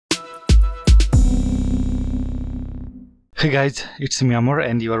Hey guys, it's me Amor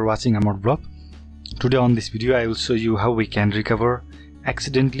and you are watching Amor Vlog. Today on this video I will show you how we can recover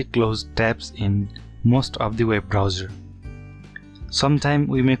accidentally closed tabs in most of the web browser. Sometimes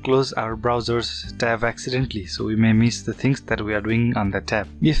we may close our browser's tab accidentally, so we may miss the things that we are doing on the tab.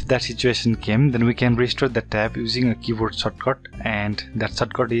 If that situation came, then we can restore the tab using a keyboard shortcut, and that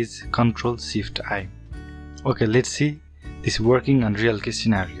shortcut is Ctrl+shift+I. Okay, let's see this working on real case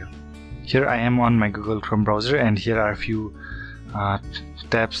scenario. Here I am on my Google Chrome browser and here are a few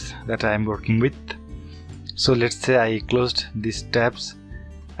tabs that I am working with. So let's say I closed these tabs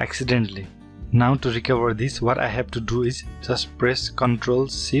accidentally. Now to recover this, what I have to do is just press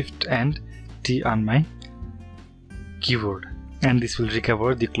Ctrl+shift+T on my keyboard, and this will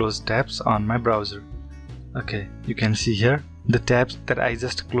recover the closed tabs on my browser. Okay, you can see here the tabs that I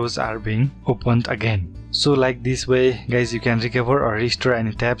just closed are being opened again. So like this way guys, you can recover or restore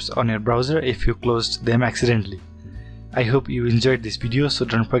any tabs on your browser if you closed them accidentally. I hope you enjoyed this video, so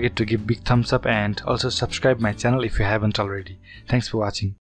don't forget to give big thumbs up and also subscribe my channel if you haven't already. Thanks for watching.